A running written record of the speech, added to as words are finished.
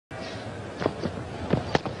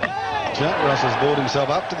Jack Russell's brought himself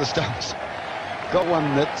up to the stumps. Got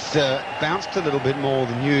one that's bounced a little bit more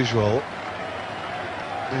than usual,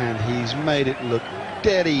 and he's made it look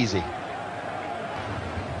dead easy.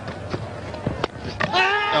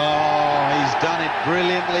 Oh, he's done it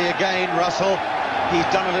brilliantly again, Russell. He's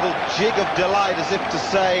done a little jig of delight as if to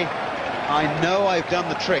say, I know I've done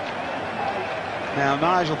the trick. Now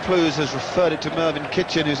Nigel Plews has referred it to Mervyn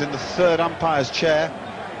Kitchen, who's in the third umpire's chair.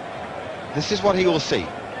 This is what he will see.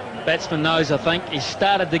 Batsman knows, I think. He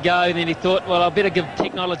started to go, then he thought, well, I better give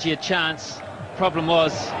technology a chance. Problem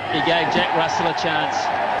was, he gave Jack Russell a chance.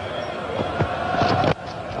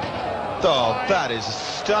 Oh, that is a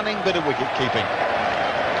stunning bit of wicket keeping.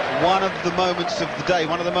 One of the moments of the day,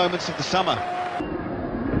 one of the moments of the summer.